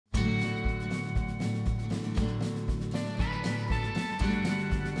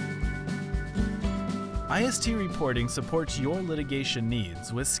IST Reporting supports your litigation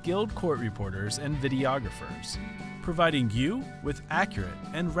needs with skilled court reporters and videographers, providing you with accurate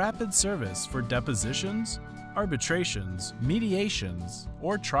and rapid service for depositions, arbitrations, mediations,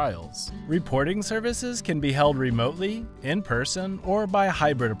 or trials. Reporting services can be held remotely, in person, or by a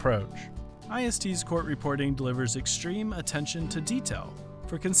hybrid approach. IST's court reporting delivers extreme attention to detail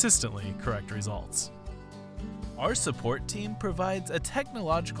for consistently correct results. Our support team provides a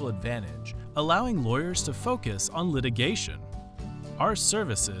technological advantage, allowing lawyers to focus on litigation. Our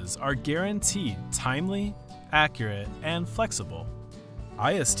services are guaranteed timely, accurate, and flexible.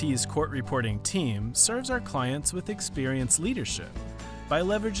 IST's court reporting team serves our clients with experienced leadership by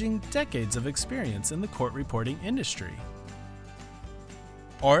leveraging decades of experience in the court reporting industry.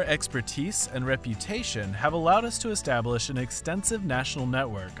 Our expertise and reputation have allowed us to establish an extensive national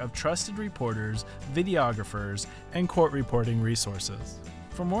network of trusted reporters, videographers, and court reporting resources.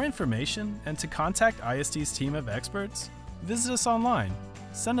 For more information and to contact IST's team of experts, visit us online,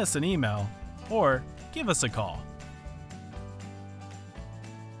 send us an email, or give us a call.